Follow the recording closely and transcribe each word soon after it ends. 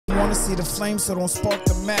wanna see the flame, so don't spark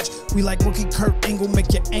the match. We like rookie Kurt Angle,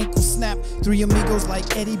 make your ankle snap. Three amigos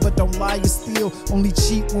like Eddie, but don't lie, you steal. Only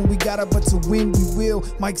cheat when we gotta, but to win we will.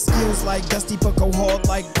 Mike skills like Dusty, but go hard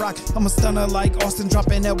like Brock. I'm a stunner like Austin,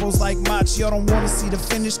 dropping elbows like Mach. Y'all don't wanna see the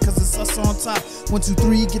finish, cause it's us on top. 1, 2,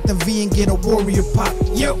 3, get the V and get a warrior pop.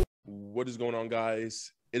 Yo! What is going on,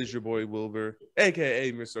 guys? It is your boy Wilbur, aka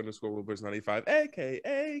Mr._Wilbers95,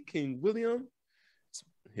 aka King William.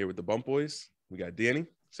 Here with the Bump Boys. We got Danny.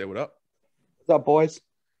 Say what up. What's up, boys?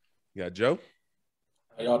 We got Joe.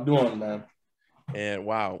 How y'all doing, man? And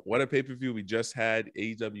wow, what a pay-per-view we just had.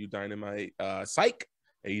 AEW Dynamite,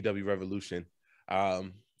 AEW Revolution.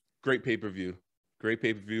 Great pay-per-view. Great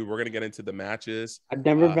pay-per-view. We're going to get into the matches. I've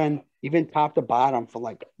never been even top to bottom for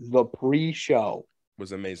like the pre-show.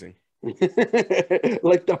 Was amazing.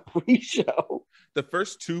 Like the pre-show. The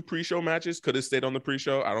first 2 pre-show matches could have stayed on the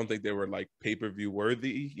pre-show. I don't think they were like pay-per-view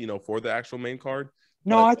worthy, for the actual main card.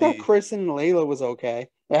 No, I thought Chris and Layla was okay.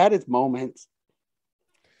 It had its moments.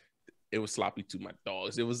 It was sloppy to my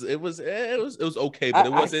dogs. It was okay, but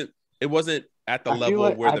it wasn't at the level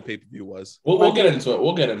like where the pay-per-view was. We'll get into it.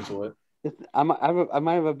 We'll get into it. I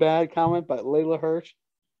might have a bad comment, but Layla Hirsch,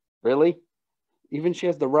 really? Even she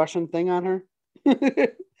has the Russian thing on her?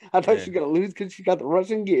 I thought she was going to lose because she got the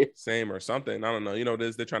Russian gear. Same or something. I don't know. It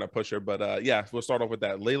is. They're trying to push her. But, yeah, we'll start off with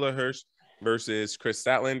that. Layla Hirsch versus Chris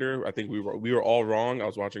Statlander. I think we were all wrong. I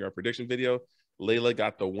was watching our prediction video. Layla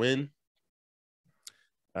got the win.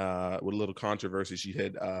 With a little controversy, she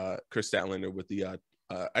hit Chris Statlander with the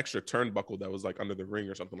extra turnbuckle that was like under the ring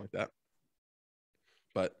or something like that.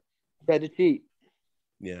 But had to cheat.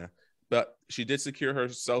 Yeah. But she did secure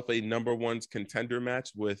herself a number 1 contender match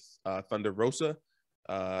with Thunder Rosa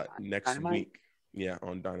next Dynamite? week. Yeah,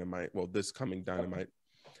 on Dynamite. Well, this coming Dynamite.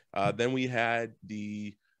 Then we had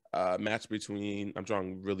the match between, I'm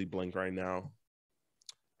drawing really blank right now.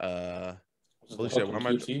 Holy shit, what am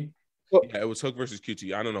I? Yeah, it was Hook versus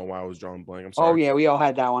QT. I don't know why I was drawing blank. I'm sorry. Oh, yeah, we all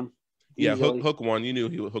had that one. Yeah, Easily. Hook won. You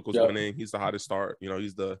knew Hook was winning. He's the hottest star.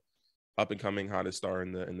 He's the up-and-coming hottest star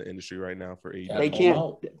in the industry right now for AEW. They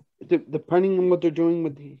can't, depending on what they're doing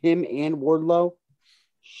with him and Wardlow,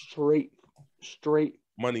 straight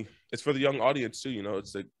money. It's for the young audience too.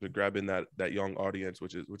 It's they're grabbing that young audience,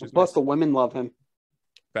 which is plus nice. The women love him.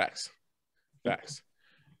 Facts.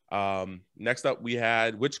 Next up, we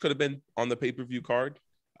had, which could have been on the pay-per-view card,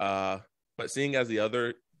 but seeing as the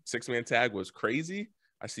other 6-man tag was crazy,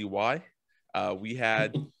 I see why. We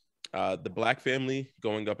had the Black family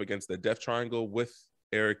going up against the Death Triangle with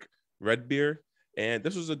Eric Redbeard. And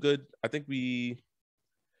this was a good, I think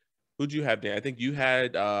who'd you have, Dan? I think you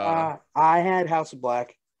had I had House of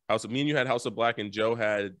Black. Me and you had House of Black, and Joe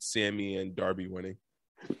had Sammy and Darby winning.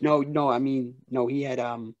 No, he had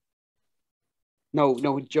Joe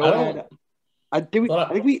had. I think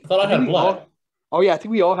I had Black. I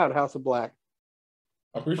think we all had House of Black.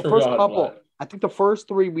 I'm pretty sure we all had Black. I think the first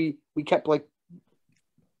 3 we kept like.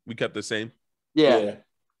 We kept the same. Yeah.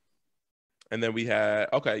 And then we had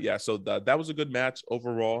so that was a good match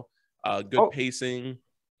overall. Good pacing,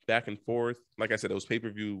 back and forth. Like I said, it was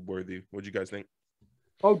pay-per-view worthy. What do you guys think?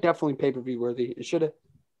 Oh, definitely pay-per-view worthy. It should have.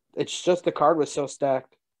 It's just the card was so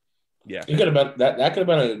stacked. Yeah, it could have been that could have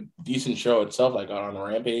been a decent show itself, like on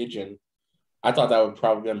Rampage, and I thought that would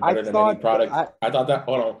probably been better than any product. I thought that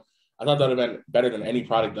would have been better than any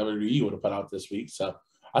product WWE would have put out this week. So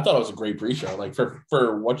I thought it was a great pre-show. Like for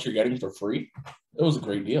what you're getting for free, it was a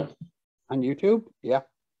great deal. On YouTube, yeah.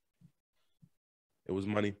 It was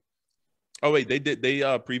money. Oh wait, they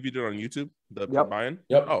previewed it on YouTube. The buy-in.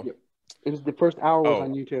 Yep. Oh, yep. It was the first hour was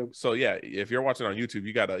on YouTube. So yeah, if you're watching on YouTube,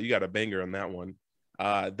 you got a banger on that one.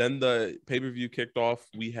 Then the pay-per-view kicked off.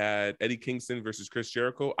 We had Eddie Kingston versus Chris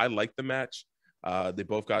Jericho. I liked the match. They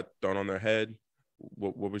both got thrown on their head.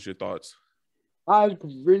 What was your thoughts? It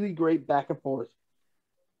was really great back and forth.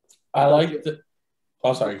 I liked it.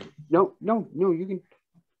 Oh, sorry. No, you can.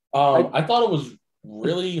 I thought it was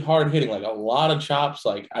really hard hitting, like a lot of chops.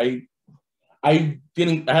 Like I had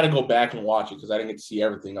to go back and watch it because I didn't get to see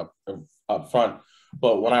everything up front.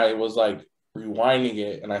 But when I was like rewinding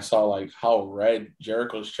it and I saw like how red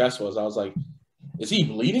Jericho's chest was, I was like, is he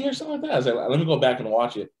bleeding or something like that? I was like, let me go back and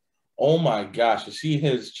watch it. Oh my gosh, you see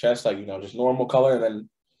his chest like, just normal color, and then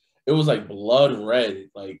it was like blood red,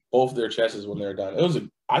 like both their chests when they were done.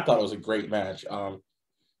 I thought it was a great match.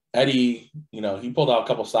 Eddie, he pulled out a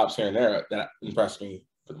couple stops here and there that impressed me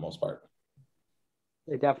for the most part.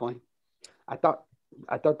 They definitely. I thought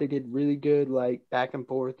they did really good, like back and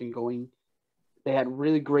forth and going. They had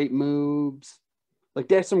really great moves. Like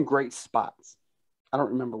they had some great spots. I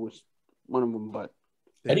don't remember which one of them, but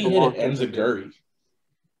Eddie hit an Enziguri.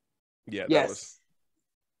 Yeah, yes.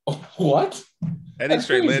 What? Eddie That's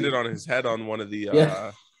straight crazy. landed on his head on one of the.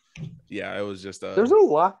 Yeah. Yeah, it was just. There's a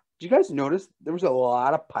lot. Did you guys notice there was a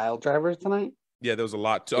lot of pile drivers tonight? Yeah, there was a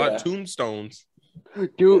lot. Yeah. Tombstones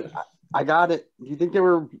Dude, Yeah. I got it. Do you think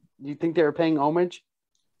they were paying homage?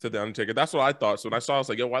 to the Undertaker. That's what I thought. So when I saw, I was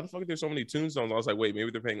like, yo, why the fuck are there so many tombstones? I was like, wait,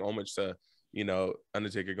 maybe they're paying homage to,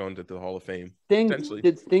 Undertaker going to the Hall of Fame. Potentially.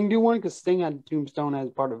 Did Sting do one? Because Sting had Tombstone as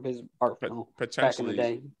part of his arsenal back in the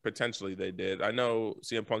day. Potentially they did. I know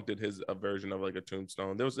CM Punk did his version of like a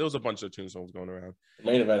tombstone. There was a bunch of tombstones going around.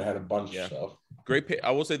 The main event had a bunch of stuff. Great.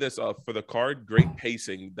 I will say this for the card, great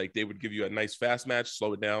pacing. Like they would give you a nice fast match,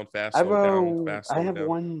 slow it down, fast, slow it down, fast. Slow I it have down.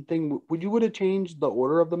 one thing. Would you have changed the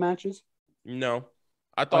order of the matches? No,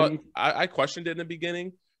 I thought I questioned it in the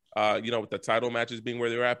beginning. With the title matches being where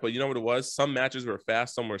they were at, but you know what it was? Some matches were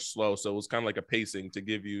fast, some were slow. So it was kind of like a pacing to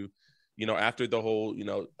give you, after the whole,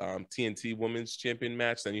 TNT Women's Champion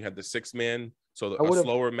match, then you had the 6-man. So a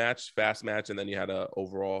slower match, fast match, and then you had a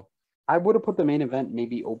overall. I would have put the main event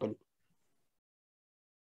maybe open.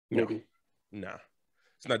 Maybe. Nah.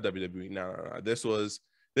 It's not WWE. No.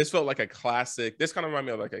 This felt like a classic. This kind of reminded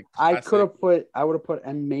me of like a classic. I would have put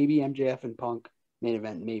maybe MJF and Punk main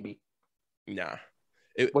event, maybe. Nah.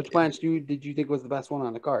 Which match did you think was the best one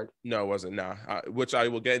on the card? No, it wasn't. Nah. Which I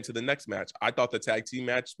will get into the next match. I thought the tag team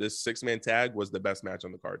match, this 6-man tag, was the best match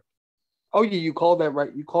on the card. Oh yeah, you called that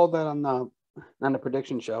right. You called that on the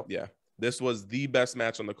prediction show. Yeah. This was the best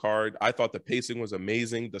match on the card. I thought the pacing was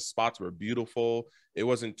amazing. The spots were beautiful. It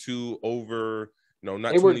wasn't too over,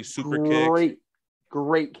 not too many super kicks.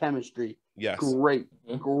 Great chemistry. Yes.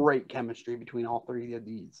 Great chemistry between all three of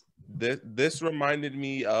these. This reminded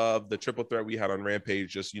me of the triple threat we had on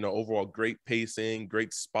Rampage. Just, overall great pacing,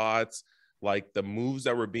 great spots, like the moves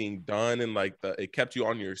that were being done, and like it kept you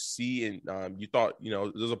on your seat. And you thought,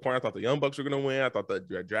 there's a point I thought the Young Bucks were going to win. I thought the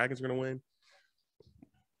Dragons were going to win.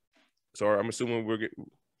 So I'm assuming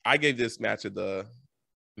I gave this match of the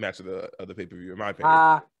pay-per-view, in my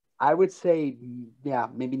opinion. I would say, yeah,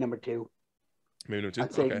 maybe number 2. Maybe number 2?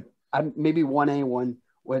 I'd say okay. Maybe 1A1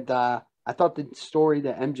 with I thought the story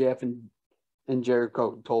that MJF and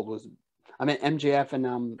Jericho told was, MJF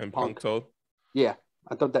and Punk told. Yeah,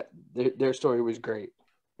 I thought that their story was great.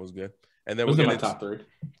 Was good. And then we'll get top 3.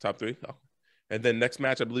 Top 3. Oh. And then next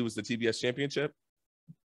match, I believe, was the TBS Championship.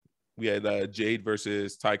 We had Jade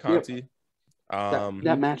versus Ty Conti. Yep.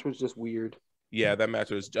 That match was just weird. Yeah, that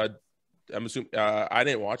match was. I'm assuming I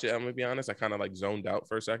didn't watch it. I'm gonna be honest. I kind of like zoned out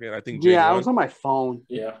for a second. I think Jade won. I was on my phone.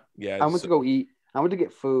 Yeah. I went to go eat. I went to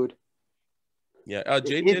get food. Yeah,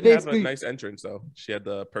 Jade did have a nice entrance though. She had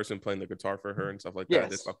the person playing the guitar for her and stuff like that. Yes.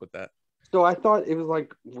 They fuck with that. So I thought it was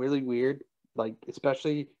like really weird, like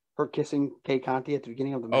especially her kissing Tay Conti at the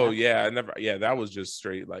beginning of the match. Oh yeah, that was just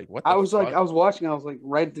straight like what. I was watching. I was like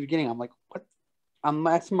right at the beginning. I'm like, what? I'm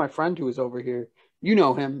asking my friend who was over here. You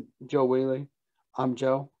know him, Joe Whaley. I'm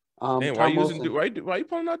Joe. Man, why you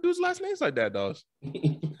pulling out dudes' last names like that, dog?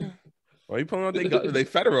 Why are you pulling out they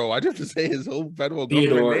federal? I just have to say his whole federal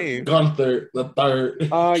government name. Gunther the Third.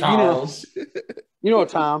 Charles. You know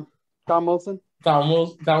Tom Wilson. Tom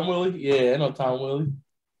Willie. Yeah, I know Tom Willie.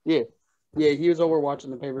 Yeah, he was over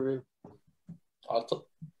watching the pay-per-view. Thought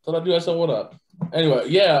I'd do that. So what up? Anyway,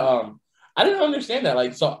 yeah. I didn't understand that.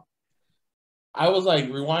 Like, so I was like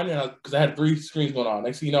rewinding because I had 3 screens going on.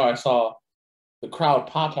 Next thing you know, I saw the crowd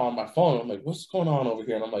pop on my phone. I'm like, what's going on over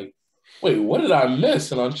here? And I'm like, wait, what did I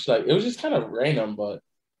miss? And I'm just like, it was just kind of random, but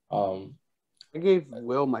I gave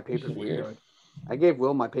Will my pay-per-view. I gave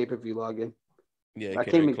Will my pay-per-view login. Yeah, I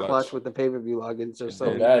came in clutch with the pay-per-view login.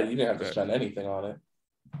 So bad. You didn't have to spend anything on it.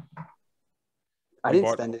 I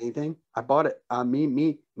didn't spend anything. I bought it.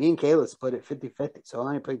 Me and Kayla split it 50-50. So I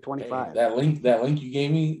only paid $25. Hey, that link you gave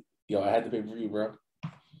me, I had the pay-per-view, bro.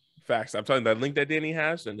 Facts. I'm telling you, that link that Danny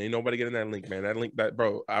has, and ain't nobody getting that link, man. That link,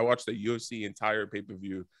 bro. I watched the UFC entire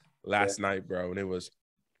pay-per-view last night, bro, and it was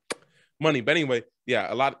money. But anyway,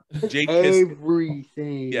 yeah, a lot. Jade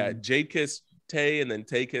everything. Yeah, Jade kissed Tay, and then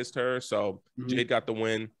Tay kissed her. So Jade got the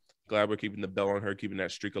win. Glad we're keeping the bell on her, keeping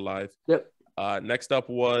that streak alive. Yep. Next up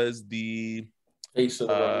was the Face of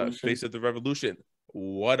the Revolution. Face of the Revolution.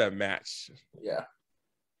 What a match! Yeah.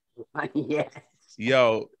 Yes.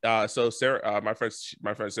 Yo, so Sarah, my friend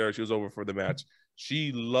Sarah, she was over for the match.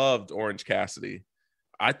 She loved Orange Cassidy.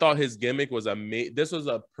 I thought his gimmick was amazing. This was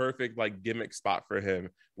a perfect like gimmick spot for him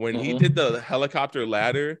when he did the helicopter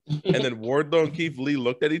ladder, and then Wardlow and Keith Lee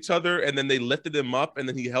looked at each other, and then they lifted him up, and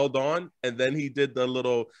then he held on, and then he did the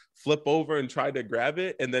little flip over and tried to grab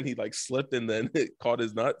it, and then he like slipped, and then it caught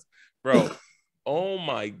his nuts, bro. Oh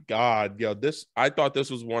my God, yo, I thought this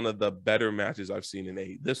was one of the better matches I've seen in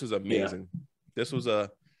AEW. This was amazing. Yeah.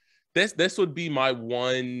 This would be my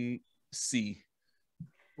 1C.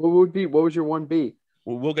 What was your 1B?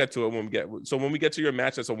 We'll get to it when we get to your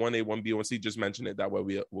match. That's a 1A, 1B, 1C. Just mention it. That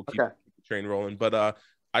way we'll keep the train rolling. But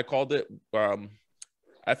I called it.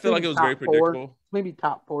 I feel like it was very predictable. Maybe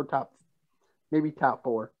top four.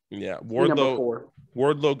 Yeah, number 4.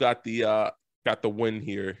 Wardlow got the win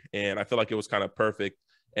here, and I feel like it was kind of perfect.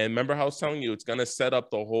 And remember how I was telling you, it's gonna set up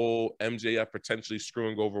the whole MJF potentially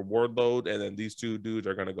screwing over Wardlow, and then these two dudes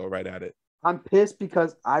are gonna go right at it. I'm pissed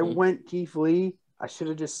because I went Keith Lee. I should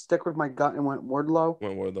have just stuck with my gut and went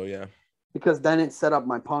Wardlow. Yeah. Because then it set up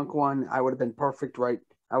my Punk one. I would have been perfect, right?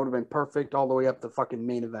 I would have been perfect all the way up the fucking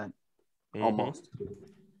main event. Mm-hmm. Almost.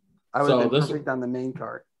 I would have been perfect on the main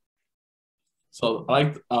card. So I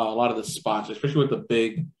liked a lot of the spots, especially with the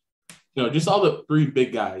big, just all the 3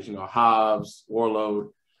 big guys, Hobbs, Warlord,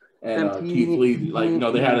 and Keith Lee. Like,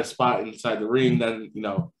 they had a spot inside the ring. Then,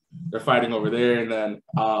 they're fighting over there. And then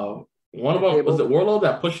one of them, was it Warlord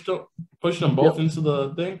that pushed them both into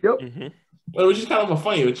the thing? Yep. Mm-hmm. But it was just kind of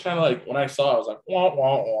funny. It was kind of like when I saw it, I was like, wah,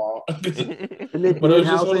 wah, wah. And then but it was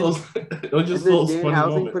just one of those, it was just those funny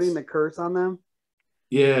moments. Putting the curse on them.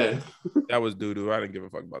 Yeah. That was doo-doo. I didn't give a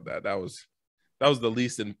fuck about that. That was the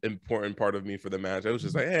least important part of me for the match. I was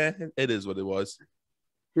just like, it is what it was.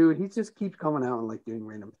 Dude, he just keeps coming out and like doing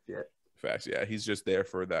random shit. Facts, yeah. He's just there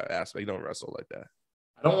for that aspect. He don't wrestle like that.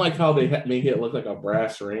 I don't like how they make it look like a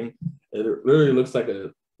brass ring. It really looks like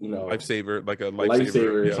a lifesaver, like a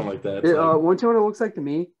lifesaver or something like that. One thing what it looks like to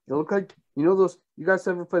me, it looked like those. You guys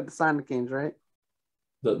ever played the Sonic games, right?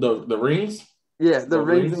 The rings. Yeah, the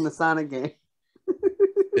rings in the Sonic game.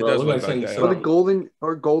 It does look like that. Or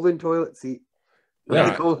the golden toilet seat.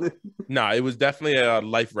 Nah, it was definitely a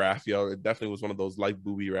life raft, yo. It definitely was one of those life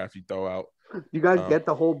booby rafts you throw out. You guys get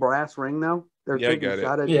the whole brass ring now? Yeah, I get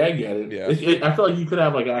it. Yeah, I get it. Yeah. I feel like you could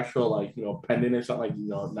have like actual pendant or something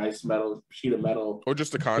nice metal sheet of metal, or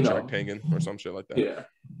just a contract hanging or some shit like that. Yeah.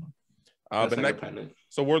 But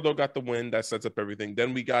so Wardlow got the win. That sets up everything.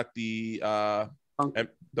 Then we got the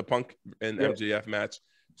Punk and MJF match.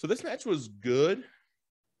 So this match was good.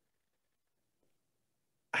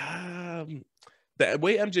 The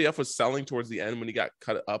way MJF was selling towards the end when he got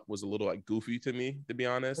cut up was a little goofy to me, to be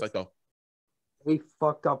honest. They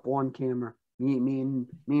fucked up one camera. Me and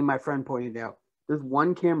my friend pointed out. There's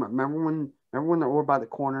one camera. Remember when they're over by the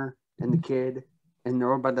corner and the kid, and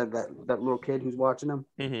they're over by that little kid who's watching them?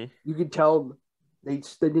 Mm-hmm. You could tell they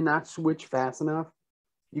did not switch fast enough.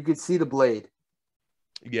 You could see the blade.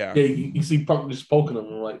 Yeah. Yeah, you see Punk just poking him.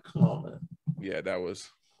 I'm like, come on, man. Yeah, that was.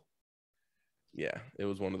 Yeah, it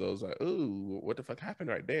was one of those like, ooh, what the fuck happened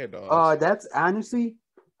right there, dog? That's honestly,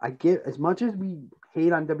 I get as much as we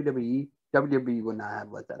hate on WWE would not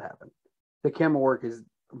have let that happen. The camera work is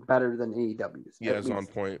better than AEW's. Yeah, it's on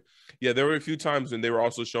point. Yeah, there were a few times when they were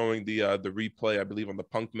also showing the replay, I believe, on the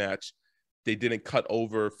Punk match. They didn't cut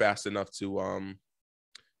over fast enough to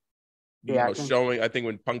showing. I think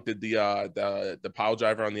when Punk did the pile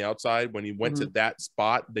driver on the outside, when he went to that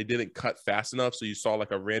spot, they didn't cut fast enough, so you saw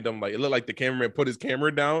like a random it looked like the cameraman put his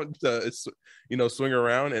camera down to swing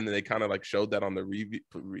around, and then they kind of showed that on the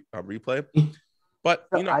replay. But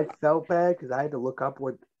I felt bad because I had to look up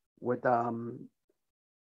what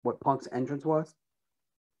Punk's entrance was.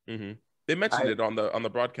 Mm-hmm. They mentioned it on the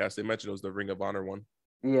broadcast. They mentioned it was the Ring of Honor one.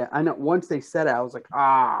 Yeah, I know. Once they said it, I was like,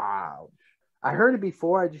 I heard it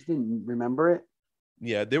before. I just didn't remember it.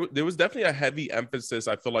 Yeah, there was definitely a heavy emphasis,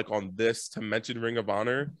 I feel like, on this to mention Ring of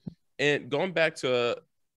Honor. And going back to,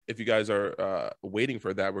 if you guys are waiting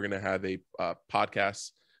for that, we're going to have a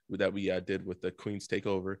podcast that we did with the Queen's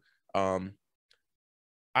Takeover.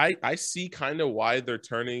 I see kind of why they're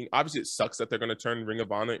turning. Obviously, it sucks that they're going to turn Ring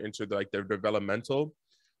of Honor into their developmental,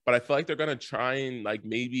 but I feel like they're going to try and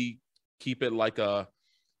maybe keep it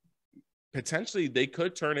potentially they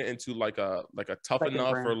could turn it into a tough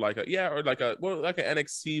enough brand. Or an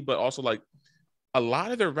NXT, but also a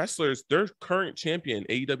lot of their wrestlers, their current champion,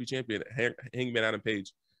 AEW champion, Hangman Adam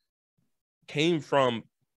Page, came from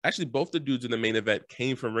actually both the dudes in the main event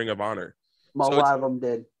came from Ring of Honor. A lot of them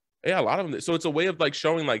did. Yeah, a lot of them. So it's a way of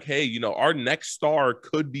showing hey, our next star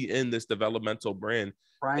could be in this developmental brand.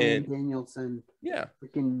 Bryan Danielson. Yeah.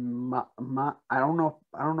 Freaking I don't know.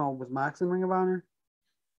 Was Mox in Ring of Honor?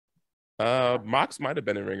 Mox might have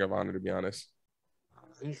been in Ring of Honor, to be honest.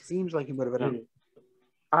 He seems like he would have been.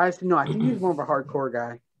 I think he's more of a hardcore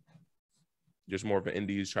guy. Just more of an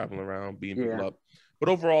indies traveling around, beating people up. But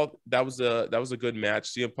overall, that was a good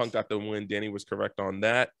match. CM Punk got the win. Danny was correct on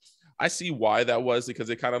that. I see why that was, because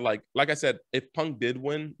it kind of like I said, if Punk did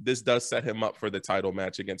win, this does set him up for the title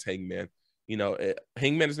match against Hangman.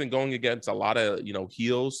 Hangman has been going against a lot of,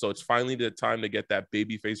 heels. So it's finally the time to get that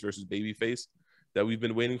babyface versus babyface that we've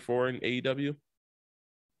been waiting for in AEW.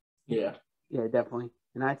 Yeah, definitely.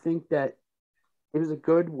 And I think that it was a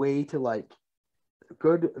good way to a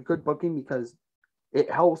good booking because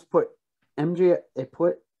it helps put MJF. It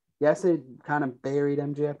kind of buried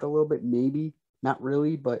MJF a little bit, maybe not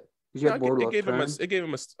really, but it gave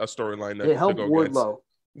him a storyline. It helped to go Wardlow. against.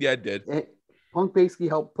 Yeah, it did. Punk basically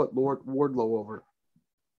helped put Wardlow over.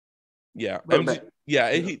 Yeah,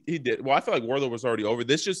 he did. Well, I feel like Wardlow was already over.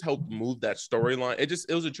 This just helped move that storyline.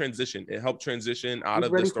 It was a transition. It helped transition out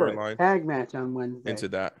of the storyline tag match on Wednesday into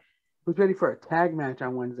that. Who's ready for a tag match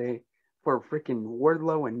on Wednesday for freaking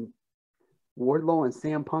Wardlow and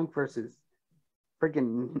CM Punk versus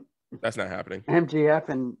freaking That's not happening. MJF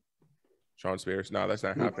and Sean Spears. No, that's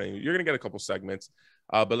not happening. You're gonna get a couple segments,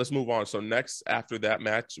 but let's move on. So next after that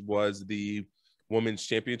match was the women's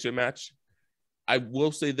championship match. I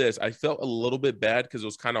will say this: I felt a little bit bad because it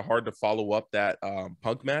was kind of hard to follow up that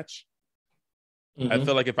Punk match. Mm-hmm. I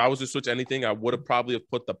feel like if I was to switch anything, I would have probably have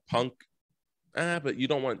put the Punk. But you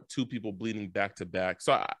don't want two people bleeding back to back.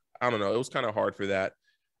 So I don't know. It was kind of hard for that.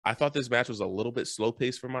 I thought this match was a little bit slow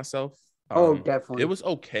paced for myself. Definitely. It was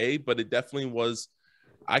okay, but it definitely was.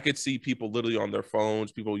 I could see people literally on their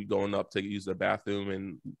phones, people going up to use the bathroom,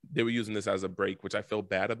 and they were using this as a break, which I feel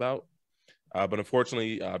bad about. But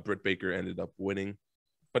unfortunately, Britt Baker ended up winning.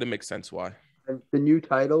 But it makes sense why. The new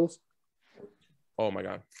titles. Oh, my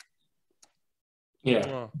God.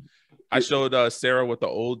 Yeah. I showed Sarah what the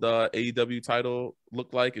old AEW title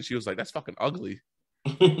looked like, and she was like, that's fucking ugly.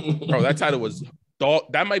 Bro, that title was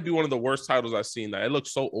dog. That might be one of the worst titles I've seen. It looked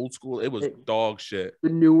so old school. It was dog shit. The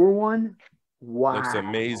newer one? Wow. Looks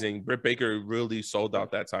amazing. Britt Baker really sold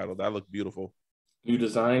out that title. That looked beautiful. New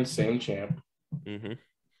design, same champ. Mm-hmm.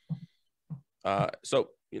 So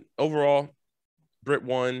overall, Britt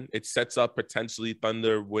won. It sets up potentially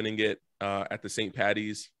Thunder winning it at the St.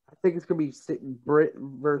 Patty's. I think it's going to be Britt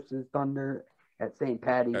versus Thunder at St.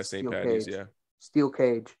 Patty's. At St. Patty's, yeah. Steel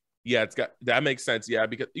cage. Yeah, that makes sense. Yeah,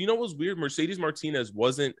 because what was weird? Mercedes Martinez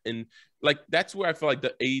wasn't in, that's where I feel like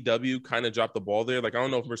the AEW kind of dropped the ball there. I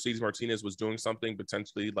don't know if Mercedes Martinez was doing something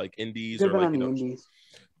potentially like indies or indies.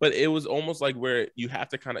 But it was almost like where you have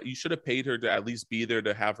to you should have paid her to at least be there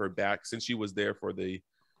to have her back since she was there for the,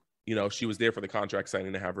 she was there for the contract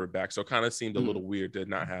signing to have her back. So it kind of seemed a little weird to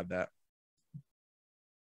not have that.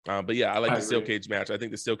 But yeah, I like the steel cage match. I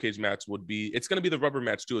think the steel cage match it's going to be the rubber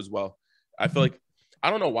match too as well. I feel like, I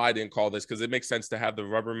don't know why I didn't call this because it makes sense to have the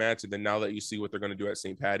rubber match. And then now that you see what they're going to do at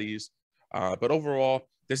St. Patty's. But overall,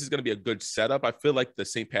 this is going to be a good setup. I feel like the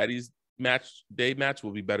St. Patty's day match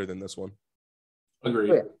will be better than this one. Agreed.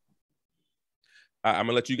 Yeah. I'm going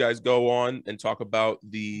to let you guys go on and talk about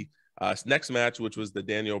the next match, which was the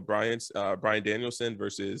Bryan Danielson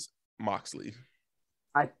versus Moxley.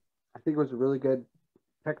 I think it was a really good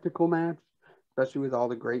technical match, especially with all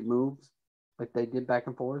the great moves like they did back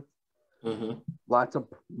and forth. Mm-hmm. Lots of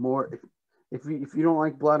more. If you don't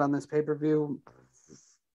like blood on this pay-per-view,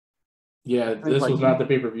 yeah, this was not the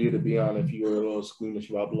pay-per-view to be on if you were a little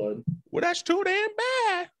squeamish about blood. Well, that's too damn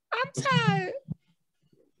bad. I'm tired.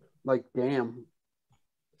 Damn.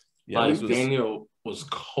 Yeah, Daniel was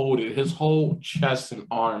coated. His whole chest and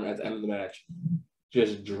arm at the end of the match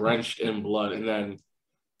just drenched in blood. And then,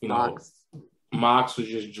 Mox was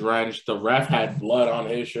just drenched. The ref had blood on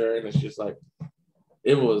his shirt. And it's just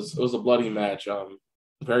it was a bloody match.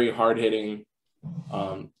 Very hard-hitting.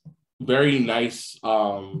 Very nice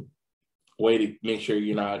way to make sure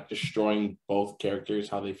you're not destroying both characters,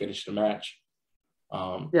 how they finished the match.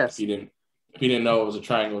 Yes. If you didn't know it was a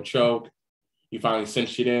triangle choke, he finally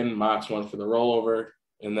cinched it in. Mox went for the rollover,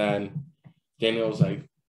 and then Daniel was like,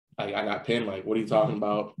 I got pinned. What are you talking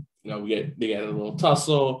about? They get a little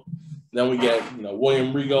tussle. Then we get,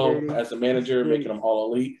 William Regal as the manager, making them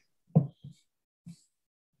all elite.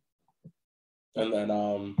 And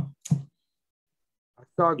then,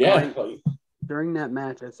 during that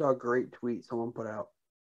match, I saw a great tweet someone put out.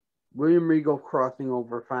 William Regal crossing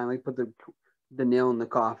over finally put the nail in the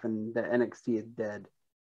coffin that NXT is dead.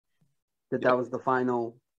 That was the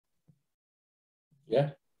final.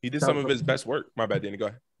 Yeah. He did some of his best work. My bad, Danny. Go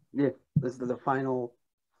ahead. Yeah. This is the final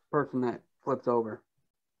person that flips over.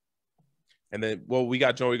 And then, we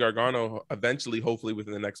got Joey Gargano eventually, hopefully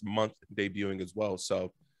within the next month, debuting as well.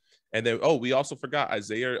 So, and then, we also forgot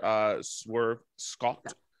Isaiah Swerve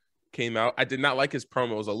Scott came out. I did not like his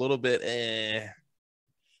promo. It was a little bit,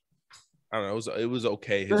 I don't know. It was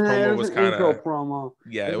okay. His promo was kind of promo.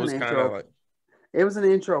 Yeah, it was kind of like. It was an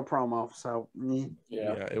intro promo, so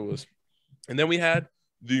yeah, it was. And then we had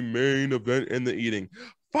the main event in the eating.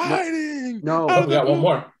 fighting. No. out Oh, of we the got one blue.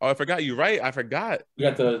 more. Oh, I forgot. You're right. I forgot. We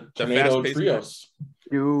got the The Tornado fast-paced Trios.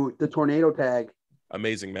 Dude, the tornado tag.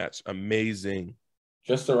 Amazing match. Amazing.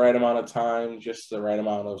 Just the right amount of time, just the right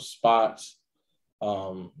amount of spots.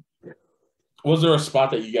 Was there a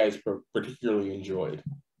spot that you guys particularly enjoyed?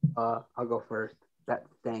 I'll go first. That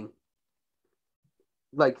thing.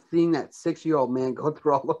 Like seeing that 6-year-old man go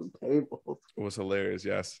through all those tables. It was hilarious.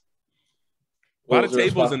 Yes. A What lot was of there a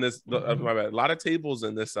tables spot- in this. My bad. A lot of tables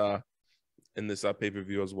in this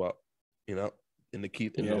pay-per-view as well. You know, in the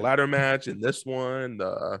Yeah. ladder match, in this one,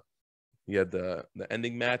 the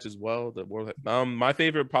ending match as well. The world. My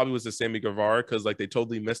favorite probably was the Sammy Guevara because like they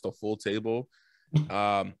totally missed a full table.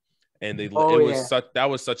 And Yeah. that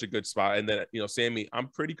was such a good spot. And then Sammy, I'm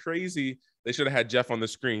pretty crazy. They should have had Jeff on the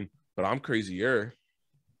screen, but I'm crazier.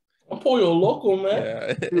 I'm Pollo Loco, man.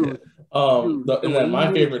 Yeah. Dude, And the way then he my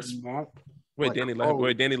moved favorite. his neck, Wait, like, Danny,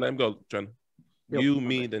 holy- let him go, Trent. Yep, You, okay.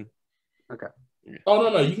 me, then. Okay. Oh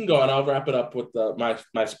no, you can go and I'll wrap it up with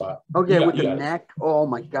my spot. Okay, with the you got it. neck. Oh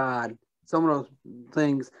my God. Some of those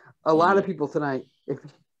things. A lot of people tonight,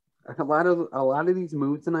 a lot of these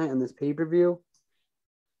moves tonight on this pay-per-view,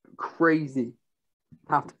 crazy.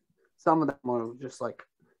 Some of them are just like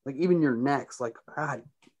even your necks, like God.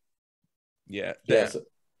 Yeah. Yes.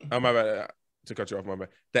 Oh, my bad. To cut you off, my bad.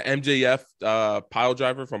 The MJF pile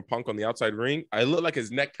driver from Punk on the outside ring. I looked like his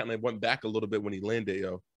neck kind of went back a little bit when he landed,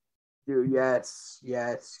 yo. Dude, yes.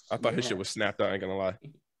 I thought his shit was snapped out, I ain't gonna lie.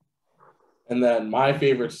 And then my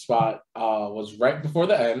favorite spot was right before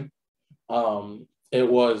the end. It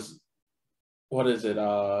was, what is it?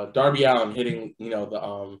 Darby Allin hitting,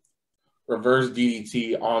 the reverse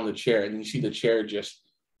DDT on the chair, and you see the chair just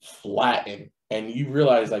flatten, and you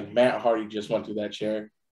realize like Matt Hardy just went through that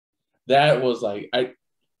chair. That was like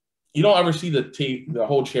you don't ever see the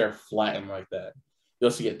whole chair flatten like that. You'll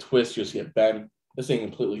see it twist, you'll see it bend. This thing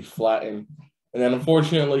completely flattened, and then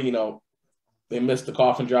unfortunately, they missed the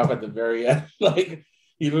coffin drop at the very end. Like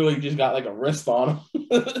he literally just got like a wrist on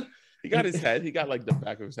him. He got his head. He got like the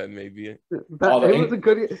back of his head, maybe. But it was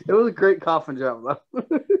a great coffin jump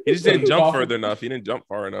though. He just didn't jump further enough. He didn't jump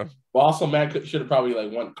far enough. Well, also Matt should have probably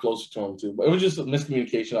like went closer to him too, but it was just a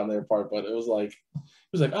miscommunication on their part. But it was like,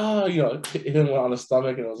 hit him on the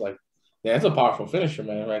stomach, and it was like, yeah, it's a powerful finisher,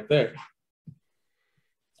 man, right there.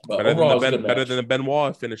 But Better overall, than the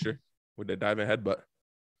Benoit finisher with the diving headbutt.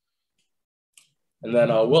 And then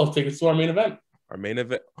we'll take us to our main event. Our main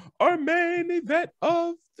event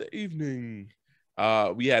of the evening.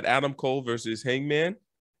 We had Adam Cole versus Hangman.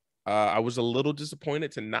 I was a little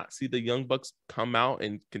disappointed to not see the Young Bucks come out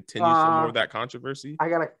and continue some more of that controversy. I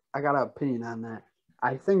got an opinion on that.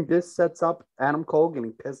 I think this sets up Adam Cole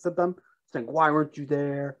getting pissed at them, saying, "Why weren't you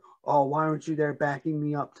there? Oh, why weren't you there backing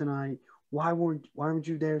me up tonight? Why weren't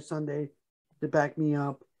you there Sunday to back me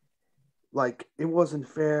up? Like it wasn't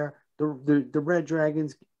fair." The Red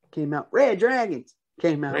Dragons came out. Red Dragons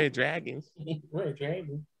came out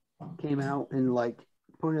and like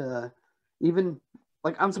put even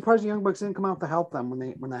like I'm surprised the Young Bucks didn't come out to help them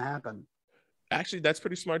when that happened. Actually, that's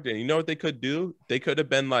pretty smart, Dan. You know what they could do? They could have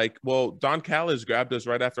been like, well, Don Callis grabbed us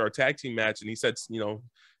right after our tag team match, and he said,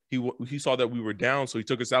 he saw that we were down, so he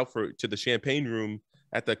took us out to the champagne room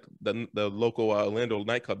at the local Orlando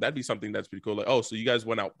nightclub. That'd be something that's pretty cool. Like, oh, so you guys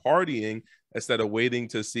went out partying instead of waiting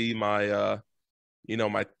to see my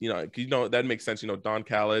that makes sense. Don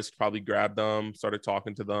Callis probably grabbed them, started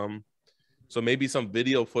talking to them. So maybe some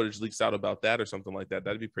video footage leaks out about that or something like that.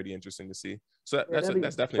 That'd be pretty interesting to see. So that's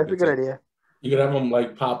definitely a good idea. You could have him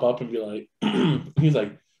like pop up and be like, he's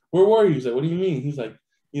like, "Where were you?" He's like, "What do you mean?" He's like,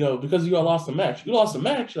 because you all lost the match. You lost the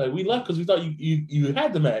match. Like we left because we thought you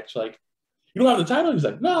had the match. Like you don't have the title. He's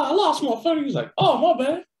like, "No, I lost, motherfucker." He's like, "Oh, my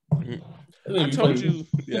bad." I told you.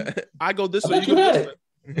 Yeah, I go this way. You go this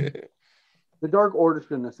way. The Dark Order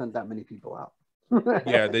shouldn't have sent that many people out.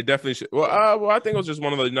 Yeah, they definitely should. Well, I think it was just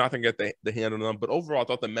one of those nothing get the hand on them. But overall, I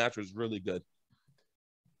thought the match was really good.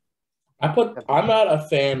 I'm not a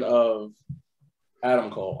fan of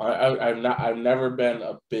Adam Cole. I've never been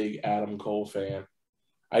a big Adam Cole fan.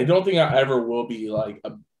 I don't think I ever will be like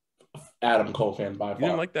a Adam Cole fan by far. You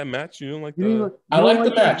didn't like that match? You didn't like I like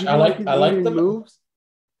the match. I like the moves.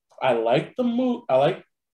 I like the move. I like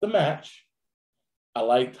the match. I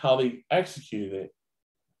liked how they executed it.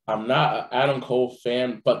 I'm not an Adam Cole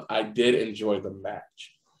fan, but I did enjoy the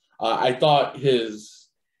match. I thought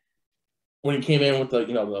when he came in with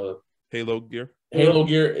the Halo gear.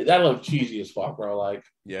 That looked cheesy as fuck, bro. Like,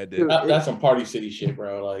 yeah, it did. That's some Party City shit,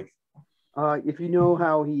 bro. Like, if you know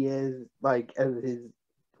how he is, like as his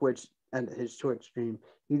Twitch stream,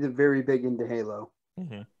 he's a very big into Halo.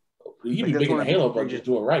 Mm-hmm. You be big into Halo, bro. Just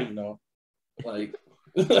do it right, Like,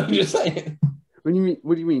 I'm just saying. What do you mean?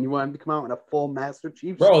 What do you mean? You want him to come out in a full Master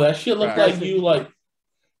Chief? Bro, that shit looked Right. like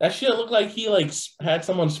that shit looked like he had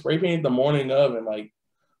someone spray paint the morning of and like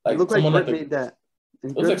It looked like someone Britt at the made that.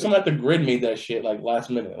 it looks like someone at the grid made that shit like last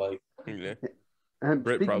minute. Like Yeah. And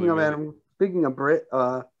Britt speaking probably of made it. Adam, speaking of Britt,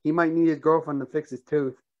 he might need his girlfriend to fix his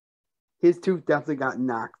tooth. His tooth definitely got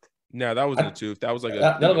knocked. No, that wasn't a tooth. That was like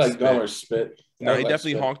that looked like gum or spit. spit. No, That he looked like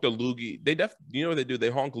definitely spit. honked a loogie. You know what they do? They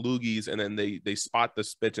honk loogies and then they spot the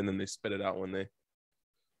spit and then they spit it out when they.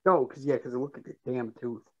 No, because it looked like a damn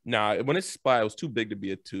tooth. Nah, when it splat, it was too big to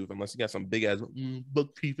be a tooth unless you got some big ass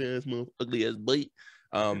buck teeth ass ugly ass bite.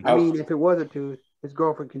 I mean, if it was a tooth, his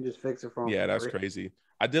girlfriend can just fix it for him. Yeah, that's crazy.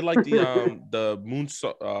 I did like the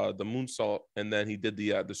moonsault, and then he did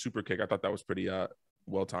the super kick. I thought that was pretty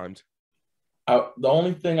well timed. The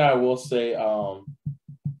only thing I will say,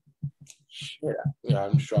 shit, yeah,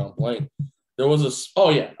 I'm strong blank. There was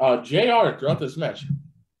JR throughout this match.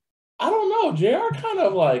 I don't know, JR kind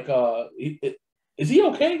of like, is he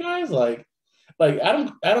okay, guys? Like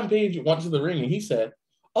Adam Page went to the ring and he said,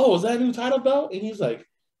 "Oh, is that a new title belt?" And he's like,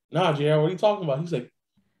 "Nah, JR, what are you talking about?" He's like,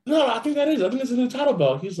 "No, I think it's a new title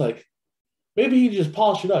belt." He's like, maybe he just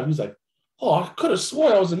polished it up. He's like, "Oh, I could have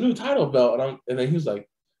sworn it was a new title belt," and then he was like,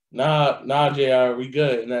 Nah, JR, we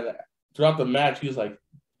good. And then throughout the match, he was like,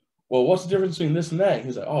 "Well, what's the difference between this and that?" And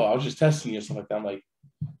he's like, "Oh, I was just testing you," or something like that. I'm like,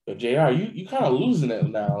 "But JR, you kind of losing it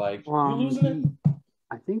now. Like, you losing it?"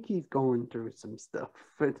 I think he's going through some stuff.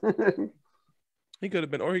 He could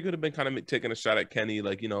have been kind of taking a shot at Kenny,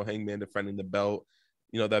 like, Hangman defending the belt.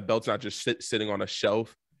 That belt's not just sitting on a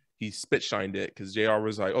shelf. He spit shined it because JR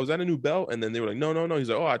was like, "Oh, is that a new belt?" And then they were like, "No." He's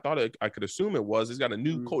like, "Oh, I thought I could assume it was. It's got a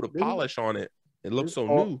new coat of polish on it. It looks so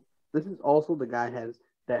new." This is also the guy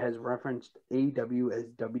that has referenced AEW as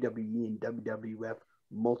WWE and WWF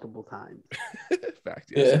multiple times.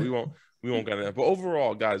 Fact, yes. Yeah. We won't get into that. But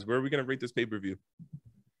overall, guys, where are we gonna rate this pay-per-view?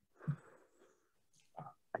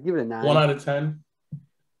 I give it a 9. 1 out of 10.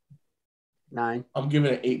 9. I'm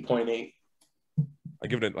giving it 8.8. I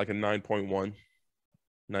give it like a 9.1,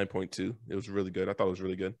 9.2. It was really good. I thought it was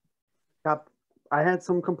really good. Yep. I had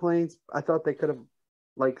some complaints. I thought they could have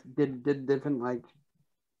did different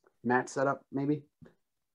match setup maybe.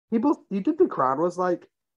 You think the crowd was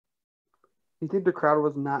you think the crowd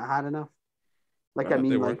was not hot enough?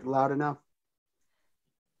 Loud enough?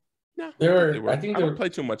 No, I think I don't play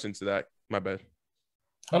too much into that. My bad.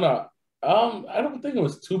 Oh no. I don't think it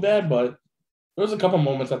was too bad, but there was a couple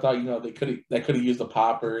moments I thought, they could have used a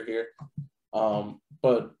popper here.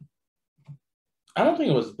 But I don't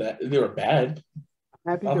think it was that they were bad.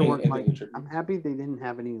 I'm happy they didn't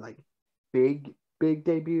have any big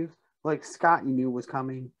debuts. Like Scott, you knew was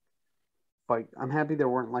coming. But I'm happy there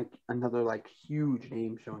weren't another huge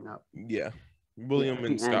name showing up. Yeah. William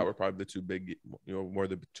and Scott were probably the two big, were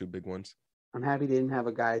the two big ones. I'm happy they didn't have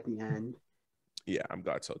a guy at the end. Yeah, I'm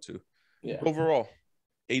glad so too. Yeah. Overall,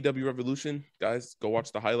 AEW Revolution, guys, go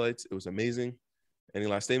watch the highlights. It was amazing. Any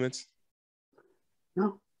last statements?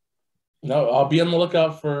 No, I'll be on the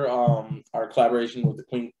lookout for our collaboration with the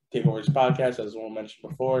Queen Takeovers podcast, as Will mentioned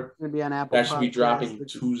before. It's gonna be on Apple. That should be dropping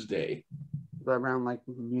Tuesday. Around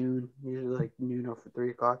noon, usually noon or for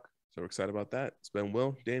 3 o'clock. So we're excited about that. It's been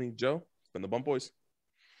Will, Danny, Joe. It's been the Bump Boys.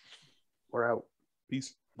 We're out.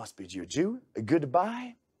 Peace. Must bid you adieu, a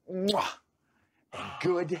goodbye, mwah, and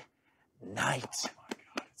good night.